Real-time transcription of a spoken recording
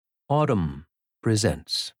Autumn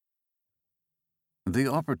presents The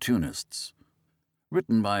Opportunists,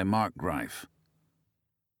 written by Mark Greif.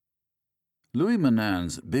 Louis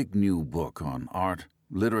Menand's big new book on art,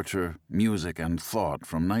 literature, music, and thought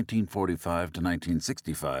from 1945 to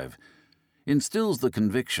 1965 instills the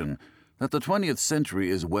conviction that the 20th century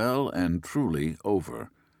is well and truly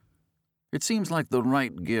over. It seems like the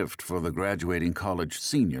right gift for the graduating college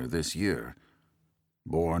senior this year.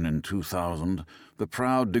 Born in 2000, the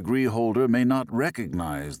proud degree holder may not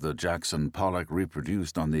recognize the Jackson Pollock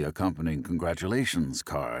reproduced on the accompanying congratulations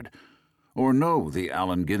card, or know the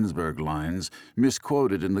Allen Ginsberg lines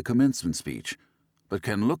misquoted in the commencement speech, but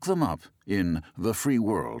can look them up in The Free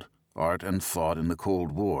World, Art and Thought in the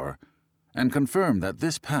Cold War, and confirm that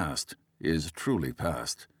this past is truly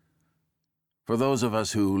past. For those of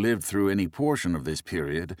us who lived through any portion of this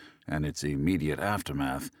period and its immediate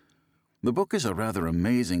aftermath, the book is a rather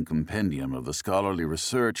amazing compendium of the scholarly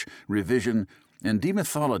research, revision, and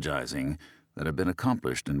demythologizing that have been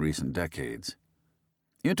accomplished in recent decades.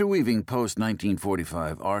 Interweaving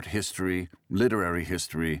post-1945 art history, literary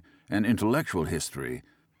history, and intellectual history,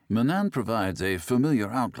 Menand provides a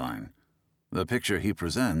familiar outline. The picture he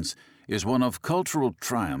presents is one of cultural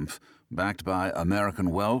triumph backed by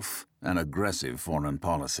American wealth and aggressive foreign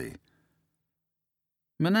policy.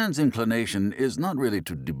 Menand's inclination is not really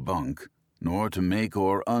to debunk, nor to make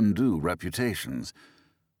or undo reputations.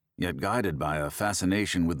 Yet guided by a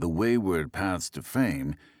fascination with the wayward paths to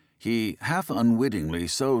fame, he half unwittingly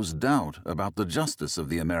sows doubt about the justice of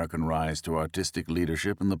the American rise to artistic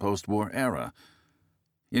leadership in the post-war era.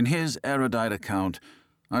 In his erudite account,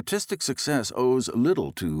 artistic success owes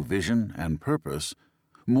little to vision and purpose,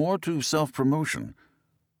 more to self-promotion,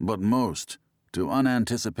 but most to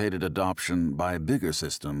unanticipated adoption by bigger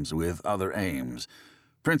systems with other aims,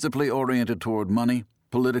 principally oriented toward money,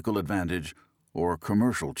 political advantage, or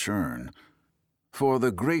commercial churn. For the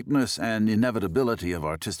greatness and inevitability of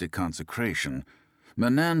artistic consecration,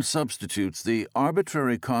 Menand substitutes the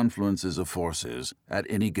arbitrary confluences of forces at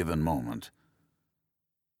any given moment.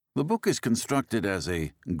 The book is constructed as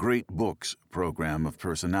a great books program of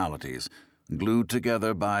personalities, glued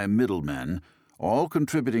together by middlemen, all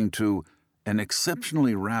contributing to an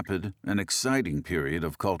exceptionally rapid and exciting period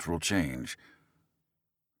of cultural change.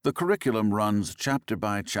 The curriculum runs chapter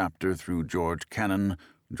by chapter through George Kennan,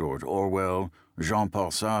 George Orwell, Jean-Paul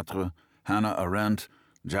Sartre, Hannah Arendt,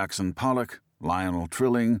 Jackson Pollock, Lionel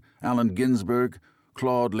Trilling, Allen Ginsberg,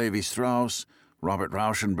 Claude Lévi-Strauss, Robert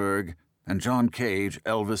Rauschenberg, and John Cage,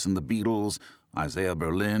 Elvis and the Beatles, Isaiah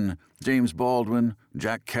Berlin, James Baldwin,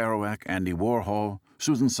 Jack Kerouac, Andy Warhol,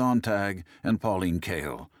 Susan Sontag, and Pauline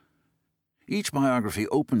Kael. Each biography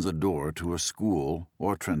opens a door to a school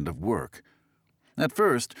or trend of work. At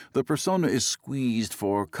first, the persona is squeezed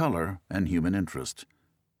for color and human interest.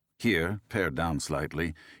 Here, pared down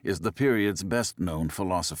slightly, is the period's best-known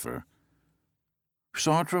philosopher.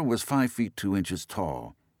 Sartre was 5 feet 2 inches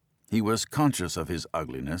tall. He was conscious of his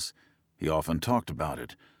ugliness. He often talked about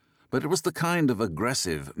it. But it was the kind of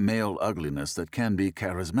aggressive male ugliness that can be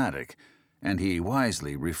charismatic, and he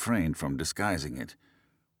wisely refrained from disguising it.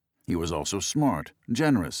 He was also smart,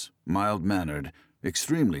 generous, mild-mannered,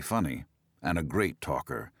 extremely funny, and a great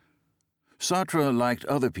talker. Sartre liked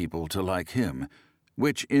other people to like him,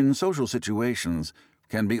 which in social situations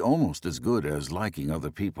can be almost as good as liking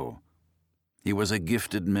other people. He was a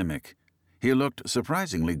gifted mimic. He looked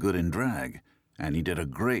surprisingly good in drag, and he did a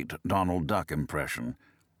great Donald Duck impression.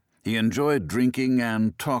 He enjoyed drinking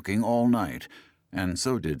and talking all night, and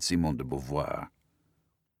so did Simone de Beauvoir.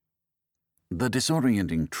 The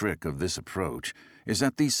disorienting trick of this approach is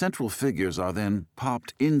that these central figures are then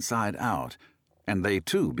popped inside out, and they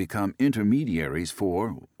too become intermediaries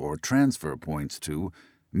for, or transfer points to,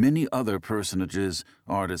 many other personages,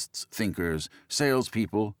 artists, thinkers,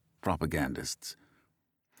 salespeople, propagandists.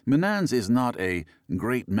 Menand's is not a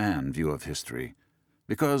great man view of history,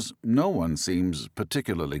 because no one seems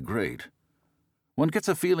particularly great. One gets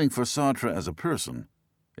a feeling for Sartre as a person,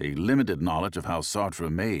 a limited knowledge of how Sartre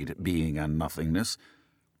made being and nothingness,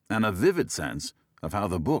 and a vivid sense of how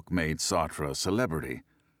the book made Sartre a celebrity.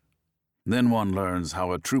 Then one learns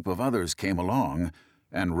how a troop of others came along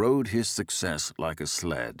and rode his success like a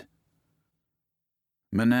sled.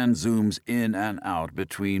 Menand zooms in and out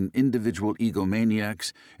between individual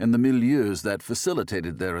egomaniacs and the milieus that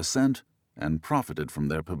facilitated their ascent and profited from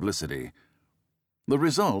their publicity. The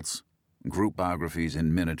results, group biographies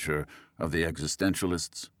in miniature of the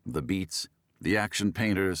existentialists, the Beats, the action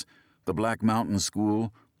painters, the Black Mountain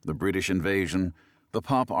School, the British Invasion, the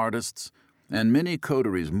pop artists, and many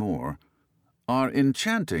coteries more, are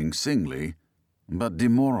enchanting singly, but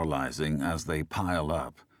demoralizing as they pile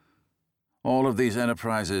up. All of these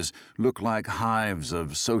enterprises look like hives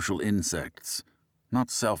of social insects, not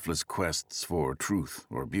selfless quests for truth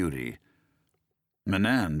or beauty.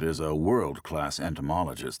 Menand is a world-class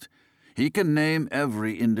entomologist. He can name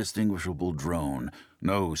every indistinguishable drone,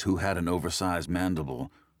 knows who had an oversized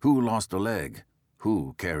mandible, who lost a leg,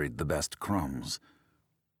 who carried the best crumbs.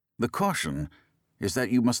 The caution is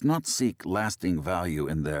that you must not seek lasting value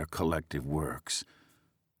in their collective works.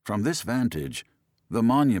 From this vantage, the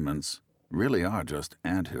monuments really are just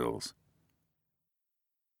anthills.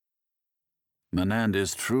 Menand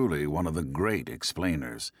is truly one of the great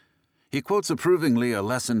explainers. He quotes approvingly a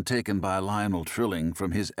lesson taken by Lionel Trilling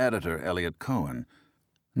from his editor Eliot Cohen.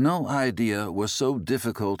 No idea was so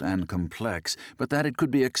difficult and complex, but that it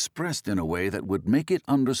could be expressed in a way that would make it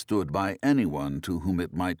understood by anyone to whom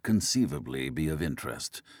it might conceivably be of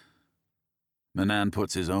interest. Menand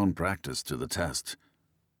puts his own practice to the test.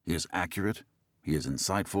 He is accurate, he is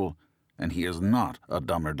insightful, and he is not a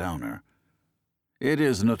dumber downer. It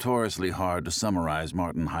is notoriously hard to summarize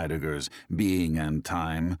Martin Heidegger's Being and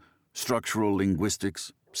Time, structural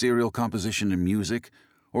linguistics, serial composition in music,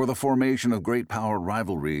 or the formation of great power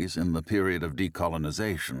rivalries in the period of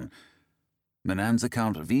decolonization. Menand's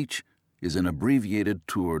account of each is an abbreviated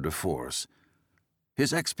tour de force.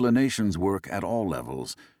 His explanations work at all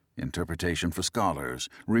levels: interpretation for scholars,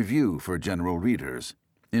 review for general readers,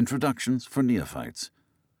 introductions for neophytes.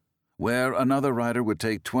 Where another writer would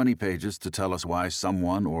take 20 pages to tell us why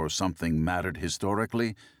someone or something mattered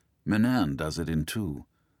historically, Menand does it in 2.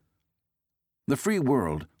 The free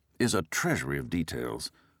world is a treasury of details.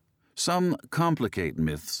 Some complicate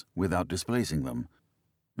myths without displacing them.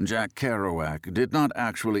 Jack Kerouac did not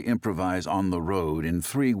actually improvise on the road in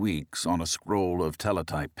 3 weeks on a scroll of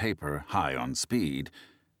teletype paper high on speed.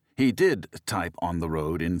 He did type on the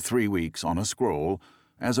road in 3 weeks on a scroll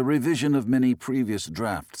as a revision of many previous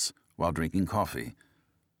drafts while drinking coffee.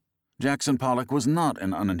 Jackson Pollock was not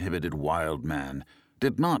an uninhibited wild man,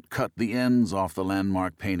 did not cut the ends off the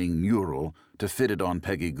landmark painting mural to fit it on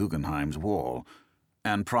Peggy Guggenheim's wall,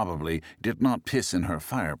 and probably did not piss in her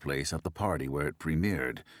fireplace at the party where it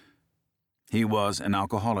premiered. He was an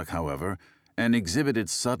alcoholic, however, and exhibited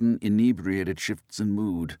sudden inebriated shifts in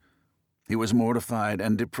mood. He was mortified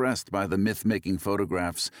and depressed by the myth-making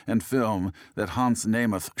photographs and film that Hans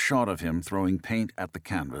Nemeth shot of him throwing paint at the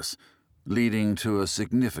canvas, leading to a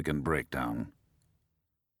significant breakdown.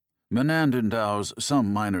 Menand endows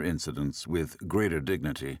some minor incidents with greater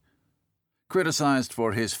dignity. Criticized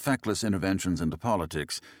for his feckless interventions into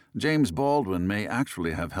politics, James Baldwin may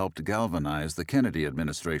actually have helped galvanize the Kennedy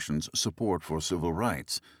administration's support for civil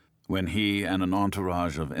rights, when he and an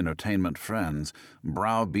entourage of entertainment friends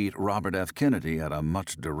browbeat Robert F. Kennedy at a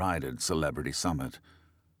much-derided celebrity summit.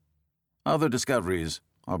 Other discoveries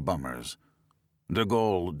are bummers. De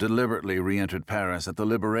Gaulle deliberately re-entered Paris at the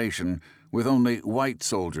Liberation with only white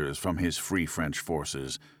soldiers from his Free French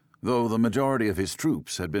forces, though the majority of his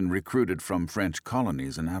troops had been recruited from French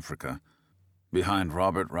colonies in Africa. Behind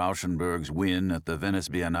Robert Rauschenberg's win at the Venice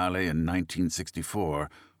Biennale in 1964,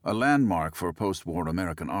 a landmark for post-war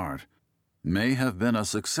American art, may have been a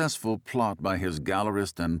successful plot by his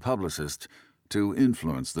gallerist and publicist to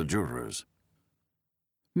influence the jurors.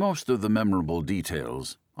 Most of the memorable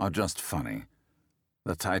details are just funny.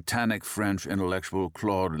 The titanic French intellectual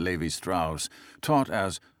Claude Lévi-Strauss, taught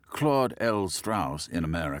as Claude L. Strauss in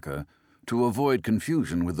America, to avoid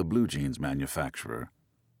confusion with the blue jeans manufacturer.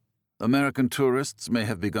 American tourists may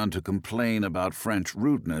have begun to complain about French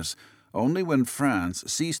rudeness only when France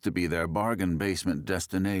ceased to be their bargain basement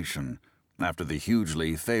destination, after the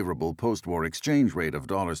hugely favorable post-war exchange rate of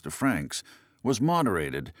dollars to francs was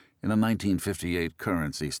moderated in a 1958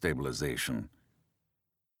 currency stabilization.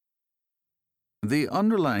 The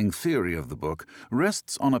underlying theory of the book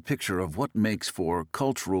rests on a picture of what makes for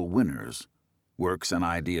cultural winners, works and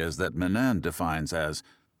ideas that Menand defines as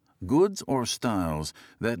goods or styles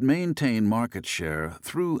that maintain market share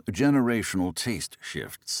through generational taste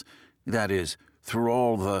shifts, that is, through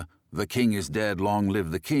all the king is dead, long live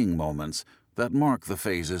the king moments that mark the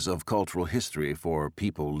phases of cultural history for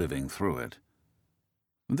people living through it.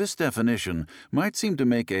 This definition might seem to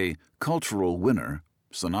make a cultural winner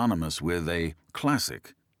synonymous with a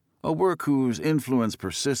classic, a work whose influence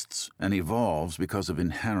persists and evolves because of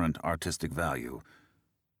inherent artistic value.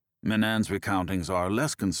 Menand's recountings are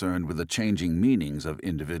less concerned with the changing meanings of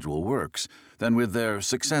individual works than with their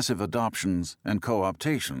successive adoptions and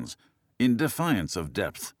co-optations, in defiance of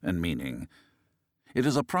depth and meaning. It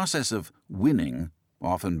is a process of winning,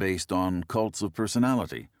 often based on cults of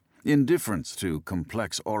personality, indifference to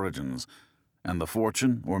complex origins, and the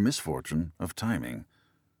fortune or misfortune of timing.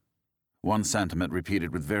 One sentiment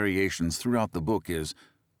repeated with variations throughout the book is,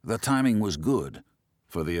 "The timing was good,"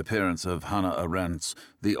 for the appearance of Hannah Arendt's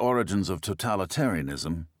The Origins of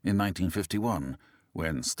Totalitarianism in 1951,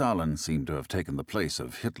 when Stalin seemed to have taken the place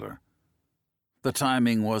of Hitler. The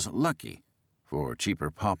timing was lucky for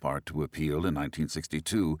cheaper pop art to appeal in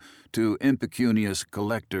 1962 to impecunious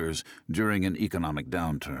collectors during an economic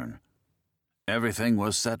downturn. Everything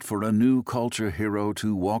was set for a new culture hero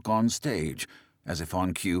to walk on stage, as if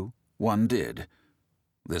on cue, one did.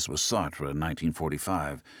 This was Sartre in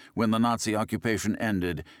 1945, when the Nazi occupation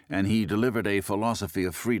ended and he delivered a philosophy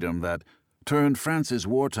of freedom that turned France's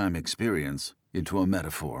wartime experience into a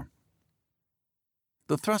metaphor.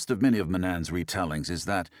 The thrust of many of Menand's retellings is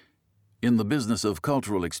that, in the business of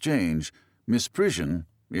cultural exchange, misprision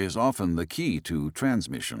is often the key to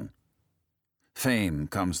transmission. Fame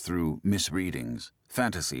comes through misreadings,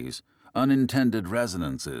 fantasies, unintended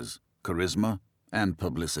resonances, charisma, and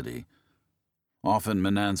publicity. Often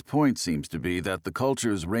Menand's point seems to be that the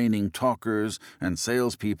culture's reigning talkers and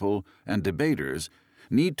salespeople and debaters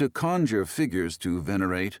need to conjure figures to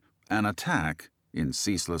venerate and attack in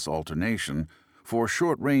ceaseless alternation for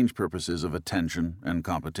short-range purposes of attention and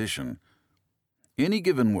competition. Any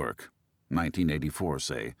given work, 1984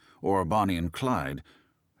 say, or Bonnie and Clyde,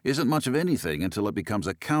 isn't much of anything until it becomes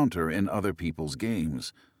a counter in other people's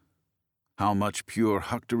games. How much pure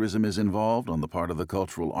hucksterism is involved on the part of the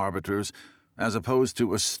cultural arbiters, as opposed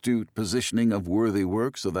to astute positioning of worthy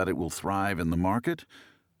work so that it will thrive in the market,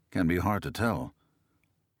 can be hard to tell.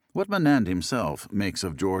 What Menand himself makes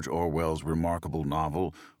of George Orwell's remarkable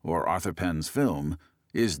novel or Arthur Penn's film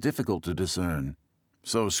is difficult to discern.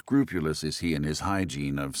 So scrupulous is he in his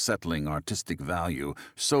hygiene of settling artistic value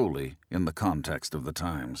solely in the context of the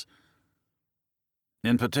times.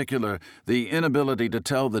 In particular, the inability to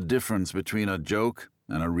tell the difference between a joke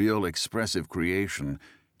and a real expressive creation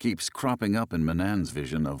keeps cropping up in Menand's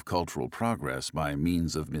vision of cultural progress by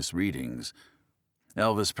means of misreadings.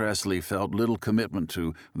 Elvis Presley felt little commitment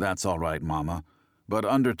to "That's All Right, Mama," but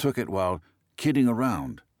undertook it while kidding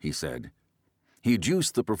around, he said. He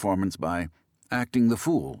juiced the performance by acting the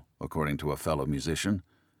fool, according to a fellow musician.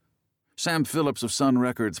 Sam Phillips of Sun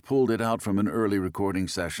Records pulled it out from an early recording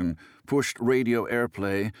session, pushed radio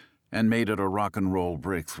airplay, and made it a rock and roll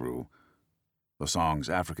breakthrough. The song's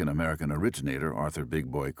African-American originator, Arthur Big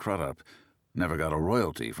Boy Crudup, never got a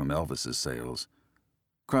royalty from Elvis's sales.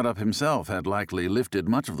 Crudup himself had likely lifted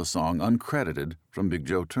much of the song uncredited from Big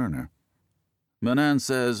Joe Turner. Menand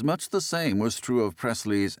says much the same was true of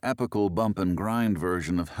Presley's epical bump-and-grind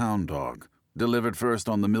version of Hound Dog, delivered first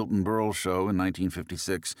on The Milton Berle Show in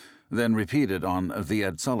 1956, then repeated on The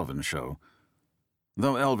Ed Sullivan Show.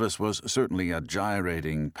 Though Elvis was certainly a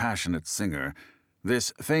gyrating, passionate singer,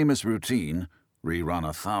 this famous routine, rerun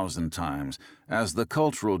 1,000 times, as the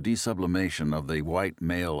cultural desublimation of the white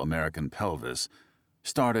male American pelvis,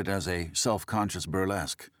 started as a self-conscious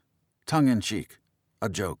burlesque, tongue-in-cheek, a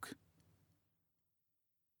joke.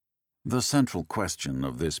 The central question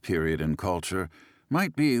of this period in culture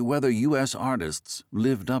might be whether U.S. artists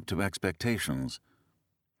lived up to expectations.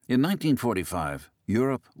 In 1945,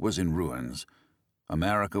 Europe was in ruins.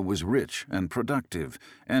 America was rich and productive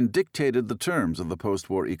and dictated the terms of the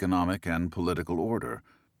post-war economic and political order.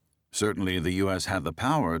 Certainly the U.S. had the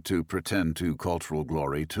power to pretend to cultural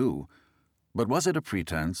glory, too. But was it a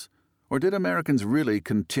pretense, or did Americans really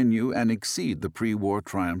continue and exceed the pre-war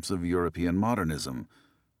triumphs of European modernism?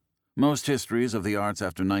 Most histories of the arts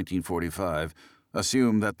after 1945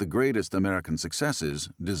 assume that the greatest American successes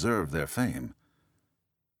deserve their fame.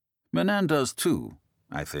 Menand does too,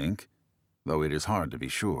 I think, though it is hard to be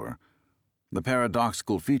sure. The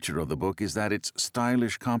paradoxical feature of the book is that its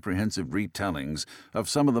stylish, comprehensive retellings of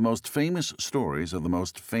some of the most famous stories of the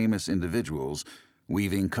most famous individuals,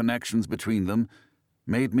 weaving connections between them,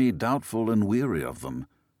 made me doubtful and weary of them,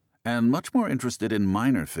 and much more interested in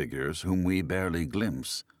minor figures whom we barely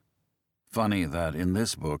glimpse. Funny that in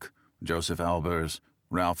this book, Joseph Albers,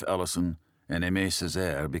 Ralph Ellison, and Aimé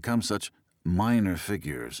Césaire become such minor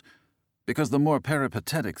figures, because the more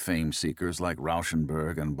peripatetic fame-seekers like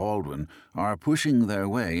Rauschenberg and Baldwin are pushing their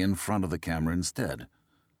way in front of the camera instead.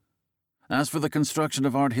 As for the construction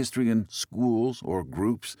of art history in schools or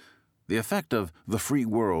groups, the effect of the free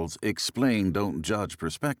world's explain, don't judge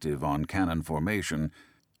perspective on canon formation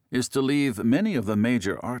is to leave many of the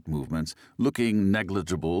major art movements looking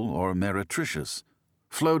negligible or meretricious,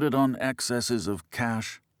 floated on excesses of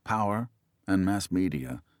cash, power, and mass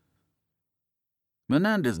media.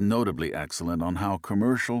 Menand is notably excellent on how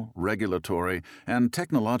commercial, regulatory, and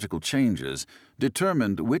technological changes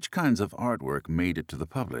determined which kinds of artwork made it to the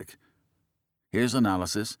public. His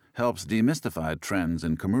analysis helps demystify trends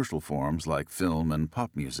in commercial forms like film and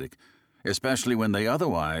pop music, especially when they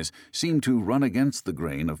otherwise seem to run against the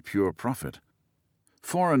grain of pure profit.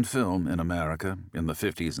 Foreign film in America in the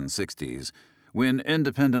 50s and 60s, when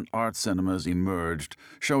independent art cinemas emerged,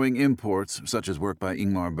 showing imports such as work by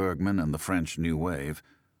Ingmar Bergman and the French New Wave,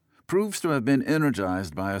 proves to have been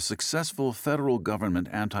energized by a successful federal government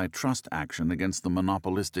antitrust action against the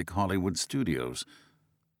monopolistic Hollywood studios.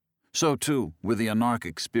 So too with the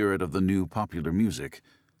anarchic spirit of the new popular music.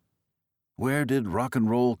 Where did rock and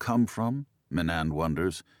roll come from? Menand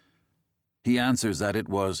wonders. He answers that it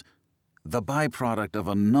was the byproduct of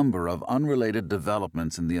a number of unrelated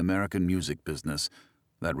developments in the American music business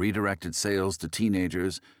that redirected sales to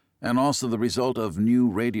teenagers, and also the result of new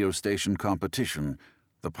radio station competition,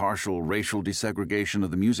 the partial racial desegregation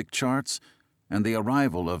of the music charts, and the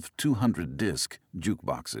arrival of 200-disc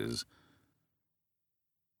jukeboxes.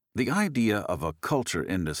 The idea of a culture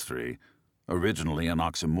industry, originally an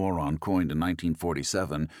oxymoron coined in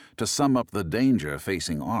 1947 to sum up the danger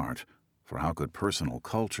facing art, for how could personal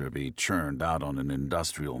culture be churned out on an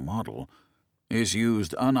industrial model, is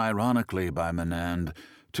used unironically by Menand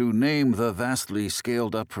to name the vastly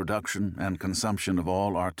scaled-up production and consumption of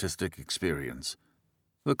all artistic experience.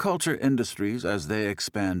 The culture industries, as they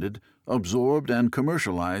expanded, absorbed and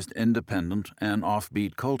commercialized independent and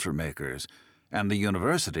offbeat culture makers, and the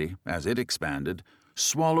university, as it expanded,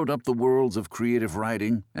 swallowed up the worlds of creative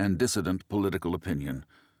writing and dissident political opinion.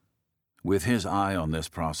 With his eye on this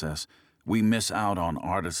process, we miss out on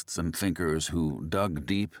artists and thinkers who dug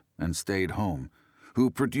deep and stayed home,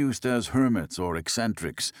 who produced as hermits or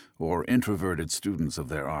eccentrics or introverted students of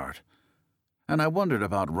their art. And I wondered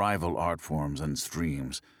about rival art forms and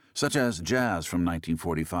streams, such as jazz from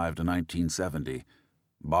 1945 to 1970,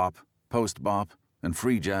 bop, post-bop, and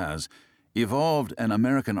free jazz, evolved an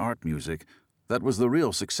American art music that was the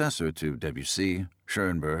real successor to Debussy,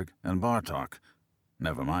 Schoenberg, and Bartók,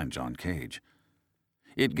 never mind John Cage.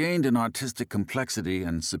 It gained in artistic complexity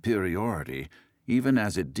and superiority, even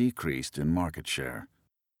as it decreased in market share.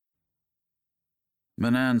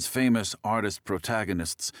 Menand's famous artist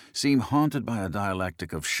protagonists seem haunted by a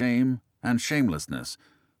dialectic of shame and shamelessness,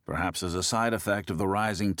 perhaps as a side effect of the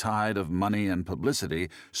rising tide of money and publicity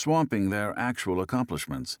swamping their actual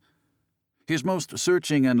accomplishments. His most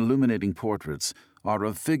searching and illuminating portraits are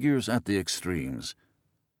of figures at the extremes.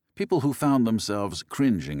 People who found themselves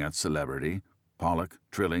cringing at celebrity, Pollock,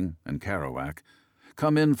 Trilling, and Kerouac,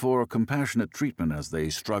 come in for compassionate treatment as they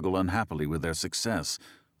struggle unhappily with their success,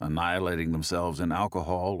 annihilating themselves in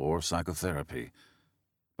alcohol or psychotherapy.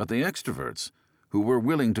 But the extroverts, who were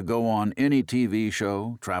willing to go on any TV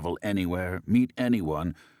show, travel anywhere, meet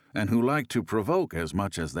anyone, and who like to provoke as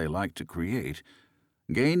much as they like to create,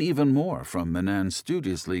 gain even more from Menand's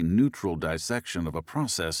studiously neutral dissection of a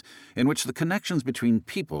process in which the connections between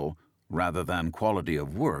people, rather than quality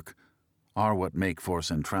of work, are what make for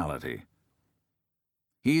centrality.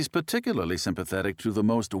 He's particularly sympathetic to the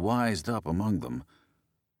most wised-up among them.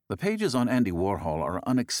 The pages on Andy Warhol are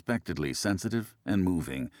unexpectedly sensitive and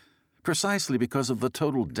moving, precisely because of the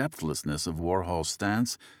total depthlessness of Warhol's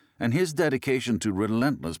stance and his dedication to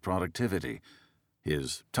relentless productivity,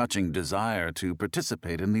 his touching desire to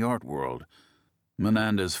participate in the art world.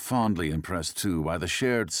 Menand is fondly impressed, too, by the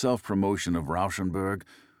shared self-promotion of Rauschenberg,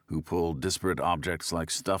 who pulled disparate objects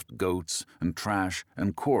like stuffed goats and trash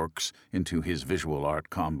and corks into his visual art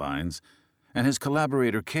combines, and his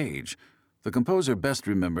collaborator Cage, the composer best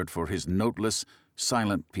remembered for his noteless,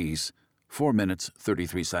 silent piece, 4 minutes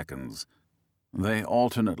 33 seconds. They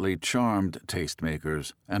alternately charmed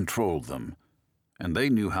tastemakers and trolled them, and they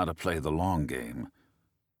knew how to play the long game.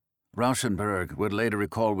 Rauschenberg would later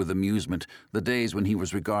recall with amusement the days when he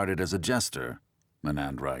was regarded as a jester,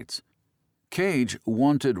 Menand writes. Cage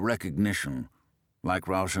wanted recognition. Like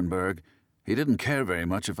Rauschenberg, he didn't care very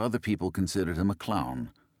much if other people considered him a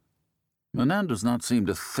clown. Menand does not seem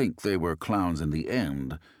to think they were clowns in the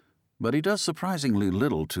end, but he does surprisingly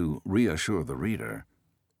little to reassure the reader.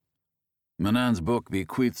 Menand's book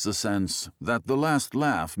bequeaths a sense that the last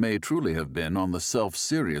laugh may truly have been on the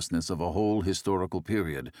self-seriousness of a whole historical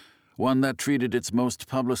period, one that treated its most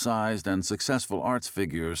publicized and successful arts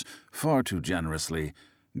figures far too generously,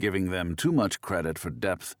 giving them too much credit for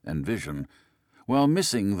depth and vision, while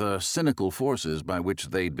missing the cynical forces by which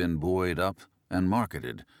they'd been buoyed up and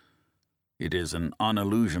marketed. It is an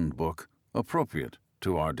unillusioned book, appropriate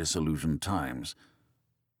to our disillusioned times.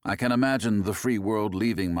 I can imagine the free world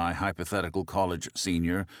leaving my hypothetical college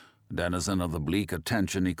senior, denizen of the bleak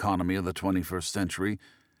attention economy of the 21st century,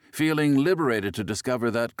 feeling liberated to discover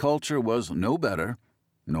that culture was no better,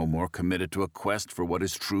 no more committed to a quest for what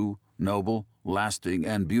is true, noble, lasting,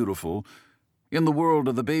 and beautiful, in the world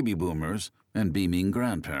of the baby boomers and beaming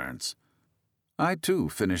grandparents. I, too,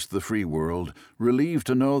 finished The Free World, relieved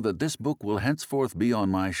to know that this book will henceforth be on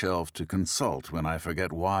my shelf to consult when I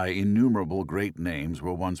forget why innumerable great names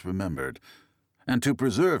were once remembered, and to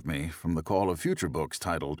preserve me from the call of future books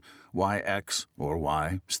titled Why X or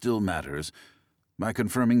Y Still Matters, by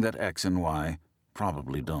confirming that X and Y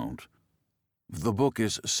probably don't. The book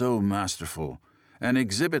is so masterful and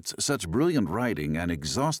exhibits such brilliant writing and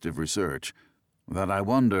exhaustive research that I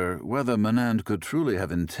wonder whether Menand could truly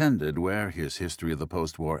have intended where his History of the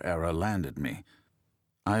Post-War Era landed me.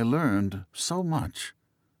 I learned so much,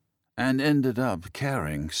 and ended up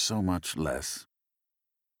caring so much less.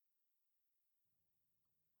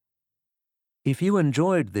 If you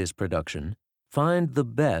enjoyed this production, find the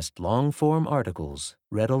best long-form articles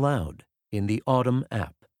read aloud in the Autumn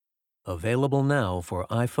app, available now for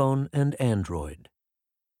iPhone and Android.